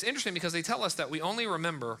 Now, it's interesting because they tell us that we only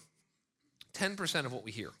remember 10% of what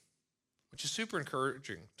we hear, which is super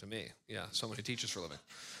encouraging to me. Yeah, someone who teaches for a living.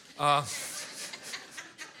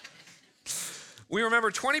 We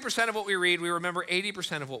remember 20% of what we read. We remember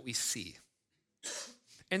 80% of what we see.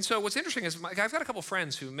 And so what's interesting is I've got a couple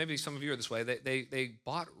friends who, maybe some of you are this way, they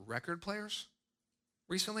bought record players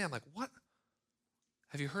recently. I'm like, what?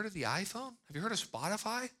 Have you heard of the iPhone? Have you heard of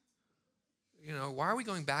Spotify? You know, why are we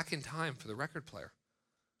going back in time for the record player?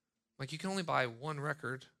 Like you can only buy one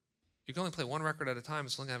record. You can only play one record at a time.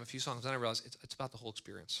 It's only going to have a few songs. Then I realized it's about the whole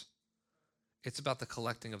experience. It's about the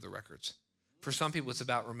collecting of the records. For some people, it's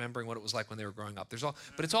about remembering what it was like when they were growing up.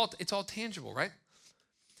 But it's all tangible, right?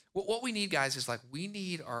 What we need, guys, is like we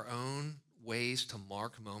need our own ways to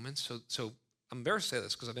mark moments. So I'm embarrassed to say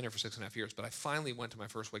this because I've been here for 6.5 years, but I finally went to my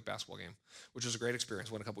first Wake basketball game, which was a great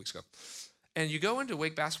experience. Went a couple weeks ago. And you go into a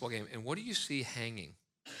Wake basketball game, and what do you see hanging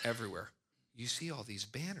everywhere? You see all these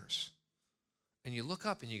banners. And you look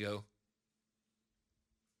up and you go,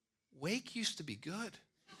 Wake used to be good.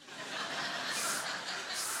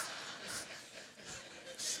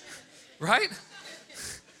 right?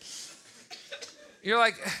 You're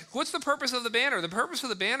like, what's the purpose of the banner? The purpose of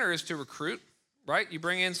the banner is to recruit, right? You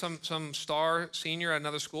bring in some star senior at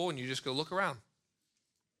another school and you just go look around.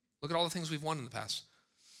 Look at all the things we've won in the past.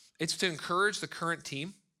 It's to encourage the current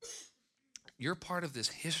team. You're part of this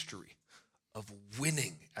history of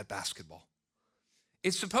winning at basketball.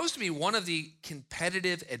 It's supposed to be one of the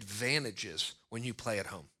competitive advantages when you play at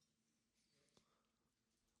home.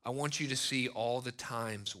 I want you to see all the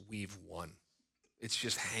times we've won. It's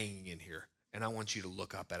just hanging in here. And I want you to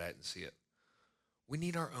look up at it and see it. We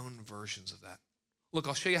need our own versions of that. Look,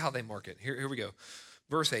 I'll show you how they mark it. Here we go.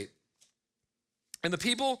 Verse 8. And the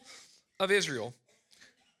people of Israel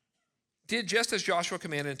did just as Joshua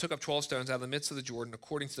commanded and took up 12 stones out of the midst of the Jordan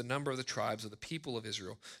according to the number of the tribes of the people of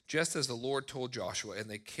Israel, just as the Lord told Joshua, and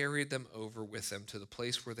they carried them over with them to the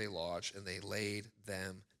place where they lodged, and they laid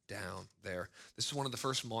them down there. This is one of the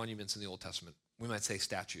first monuments in the Old Testament. We might say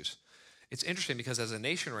statues. It's interesting because as a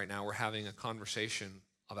nation right now, we're having a conversation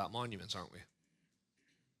about monuments, aren't we?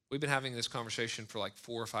 We've been having this conversation for like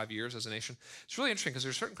 4 or 5 years as a nation. It's really interesting because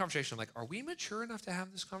there's a certain conversation. I'm like, are we mature enough to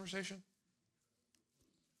have this conversation?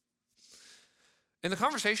 And the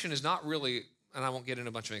conversation is not really, and I won't get into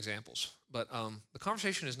a bunch of examples, but the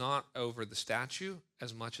conversation is not over the statue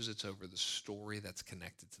as much as it's over the story that's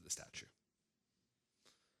connected to the statue.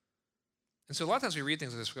 And so a lot of times we read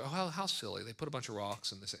things like this, we go, oh, how silly. They put a bunch of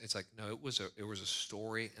rocks and this. It's like, no, it was a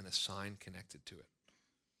story and a sign connected to it.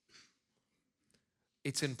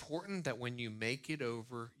 It's important that when you make it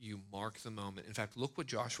over, you mark the moment. In fact, look what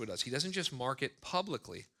Joshua does. He doesn't just mark it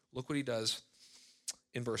publicly. Look what he does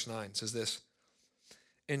in verse 9. It says this,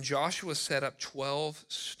 and Joshua set up 12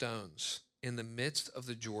 stones in the midst of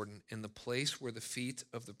the Jordan in the place where the feet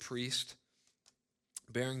of the priest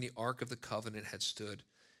bearing the Ark of the Covenant had stood.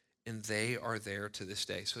 And they are there to this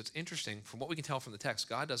day. So it's interesting, from what we can tell from the text,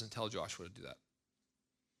 God doesn't tell Joshua to do that.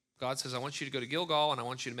 God says, I want you to go to Gilgal, and I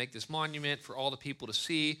want you to make this monument for all the people to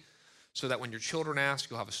see, so that when your children ask,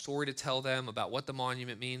 you'll have a story to tell them about what the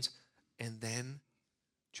monument means. And then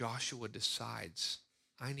Joshua decides,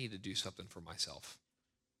 I need to do something for myself.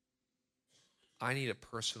 I need a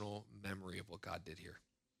personal memory of what God did here.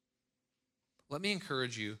 Let me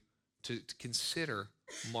encourage you to consider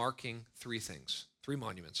marking 3 things. 3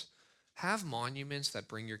 monuments. Have monuments that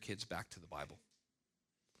bring your kids back to the Bible.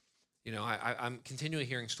 You know, I'm continually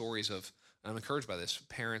hearing stories of, and I'm encouraged by this,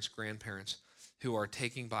 parents, grandparents who are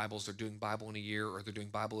taking Bibles, they're doing Bible in a year, or they're doing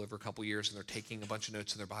Bible over a couple years, and they're taking a bunch of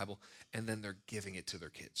notes in their Bible, and then they're giving it to their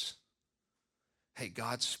kids. Hey,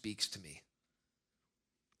 God speaks to me.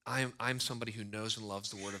 I'm somebody who knows and loves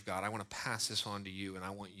the Word of God. I want to pass this on to you, and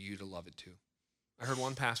I want you to love it too. I heard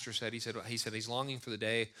one pastor said, he said he's longing for the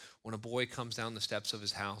day when a boy comes down the steps of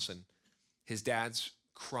his house and his dad's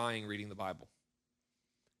crying reading the Bible.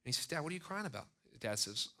 And he says, Dad, what are you crying about? His dad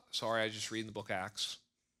says, sorry, I just read in the book of Acts.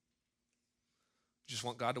 I just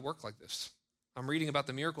want God to work like this. I'm reading about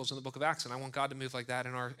the miracles in the book of Acts, and I want God to move like that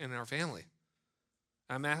in our family.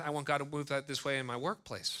 I want God to move that this way in my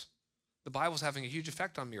workplace. The Bible's having a huge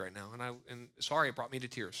effect on me right now, and sorry, it brought me to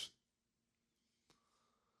tears.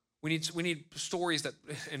 We need stories that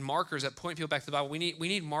and markers that point people back to the Bible. We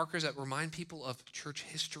need markers that remind people of church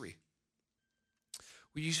history.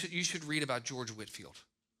 You should read about George Whitefield.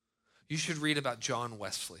 You should read about John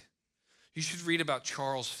Wesley. You should read about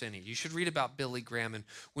Charles Finney. You should read about Billy Graham. And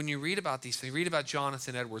when you read about these things, read about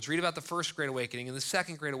Jonathan Edwards, read about the First Great Awakening and the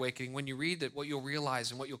Second Great Awakening. When you read that, what you'll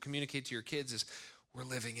realize and what you'll communicate to your kids is we're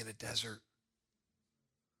living in a desert.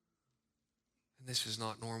 And this is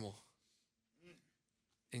not normal.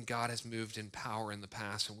 And God has moved in power in the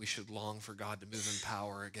past, and we should long for God to move in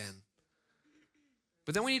power again.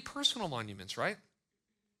 But then we need personal monuments, right?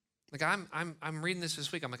 Like I'm reading this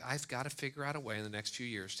week. I'm like, I've got to figure out a way in the next few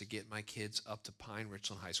years to get my kids up to Pine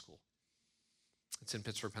Richland High School. It's in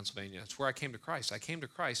Pittsburgh, Pennsylvania. It's where I came to Christ. I came to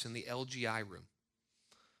Christ in the LGI room.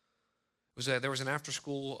 There was an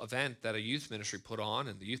after-school event that a youth ministry put on,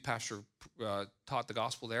 and the youth pastor taught the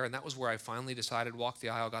gospel there, and that was where I finally decided, walked the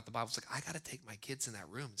aisle, got the Bible. It's like, I got to take my kids in that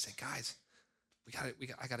room and say, guys,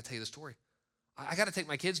 I got to tell you the story. I got to take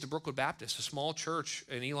my kids to Brookwood Baptist, a small church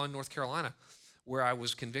in Elon, North Carolina, where I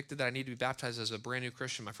was convicted that I needed to be baptized as a brand new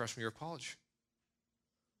Christian my freshman year of college.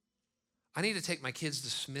 I need to take my kids to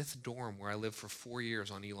Smith Dorm, where I lived for 4 years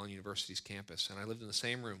on Elon University's campus, and I lived in the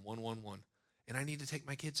same room, 111. And I need to take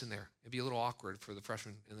my kids in there. It'd be a little awkward for the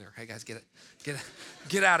freshmen in there. Hey guys,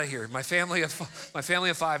 get out of here. My family of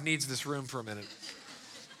 5 needs this room for a minute.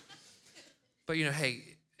 But hey,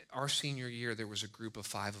 our senior year, there was a group of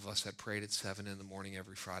 5 of us that prayed at 7 in the morning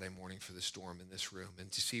every Friday morning for this dorm in this room.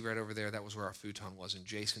 And to see right over there, that was where our futon was. And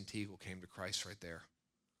Jason Teagle came to Christ right there.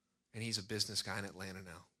 and he's a business guy in Atlanta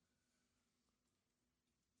now.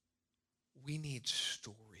 We need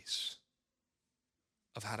stories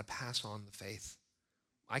of how to pass on the faith.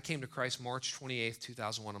 I came to Christ March 28th,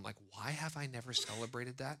 2001. I'm like, why have I never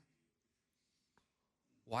celebrated that?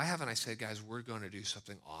 Why haven't I said, guys, we're going to do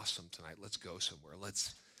something awesome tonight. Let's go somewhere.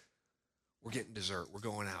 We're getting dessert. We're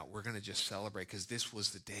going out. We're going to just celebrate because this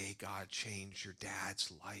was the day God changed your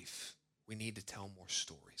dad's life. We need to tell more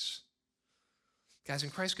stories. Guys,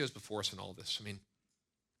 and Christ goes before us in all this. I mean,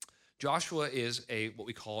 Joshua is what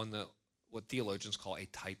we call what theologians call a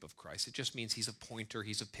type of Christ. It just means he's a pointer,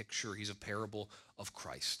 he's a picture, he's a parable of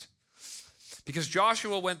Christ. Because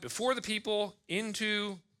Joshua went before the people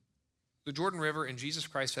into the Jordan River, and Jesus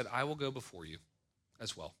Christ said, I will go before you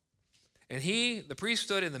as well. And the priest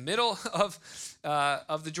stood in the middle of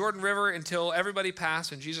the Jordan River until everybody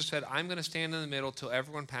passed, and Jesus said, I'm going to stand in the middle till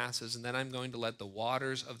everyone passes, and then I'm going to let the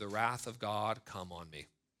waters of the wrath of God come on me.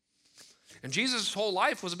 And Jesus' whole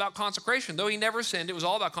life was about consecration. Though he never sinned, it was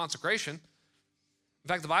all about consecration. In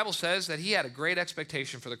fact, the Bible says that he had a great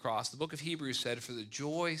expectation for the cross. The book of Hebrews said, for the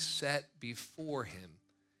joy set before him,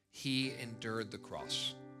 he endured the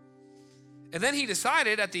cross. And then he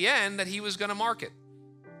decided at the end that he was going to mark it.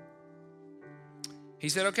 He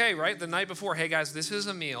said, okay, right, the night before, hey guys, this is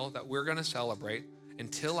a meal that we're going to celebrate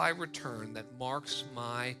until I return that marks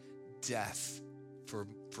my death for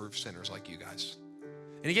sinners like you guys.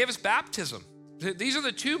 And he gave us baptism. These are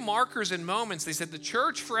the two markers and moments. They said the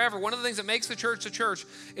church forever, one of the things that makes the church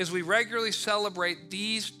is we regularly celebrate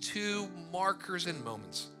these two markers and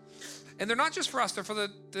moments. And they're not just for us, they're for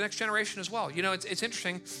the next generation as well. You know, it's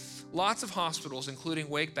interesting. Lots of hospitals, including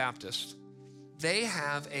Wake Baptist, they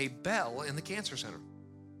have a bell in the cancer center.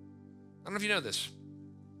 I don't know if you know this.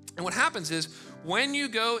 And what happens is when you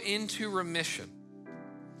go into remission,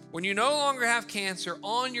 when you no longer have cancer,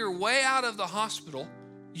 on your way out of the hospital,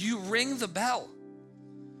 you ring the bell.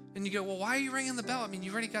 And you go, well, why are you ringing the bell? I mean,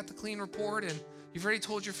 you've already got the clean report and you've already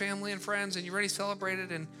told your family and friends and you already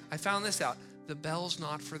celebrated and I found this out. The bell's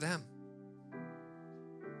not for them.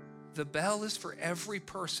 The bell is for every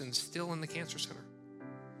person still in the cancer center.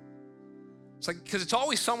 It's like, because it's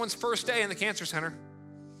always someone's first day in the cancer center.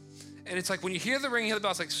 And it's like when you hear the ringing of the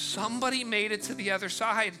bell, it's like somebody made it to the other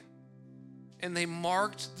side and they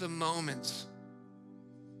marked the moments.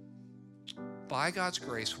 By God's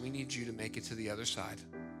grace, we need you to make it to the other side.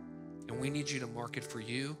 And we need you to mark it for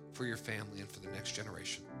you, for your family, and for the next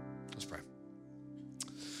generation. Let's pray.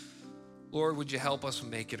 Lord, would you help us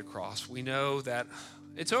make it across? We know that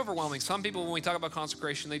it's overwhelming. Some people, when we talk about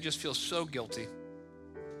consecration, they just feel so guilty.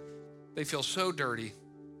 They feel so dirty.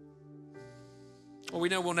 Well, we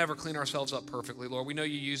know we'll never clean ourselves up perfectly, Lord. We know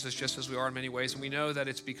you use us just as we are in many ways, and we know that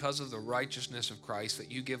it's because of the righteousness of Christ that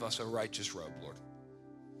you give us a righteous robe, Lord.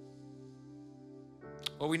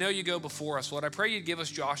 Well, we know you go before us. Lord, I pray you'd give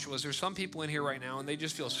us Joshua's. There's some people in here right now, and they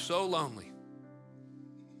just feel so lonely.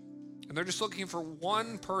 And they're just looking for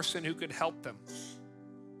one person who could help them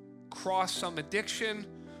cross some addiction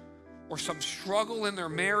or some struggle in their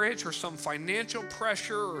marriage or some financial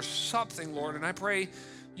pressure or something, Lord. And I pray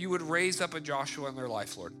you would raise up a Joshua in their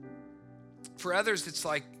life, Lord. For others, it's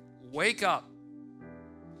like, wake up.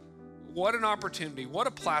 What an opportunity. What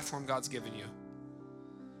a platform God's given you.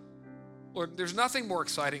 Lord, there's nothing more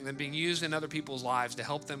exciting than being used in other people's lives to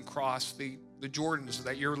help them cross the Jordans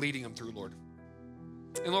that you're leading them through, Lord.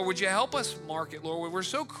 And Lord, would you help us mark it, Lord? We're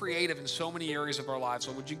so creative in so many areas of our lives.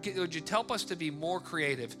 Lord, would you help us to be more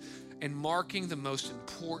creative in marking the most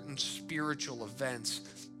important spiritual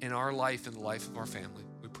events in our life and the life of our family?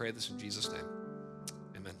 We pray this in Jesus' name.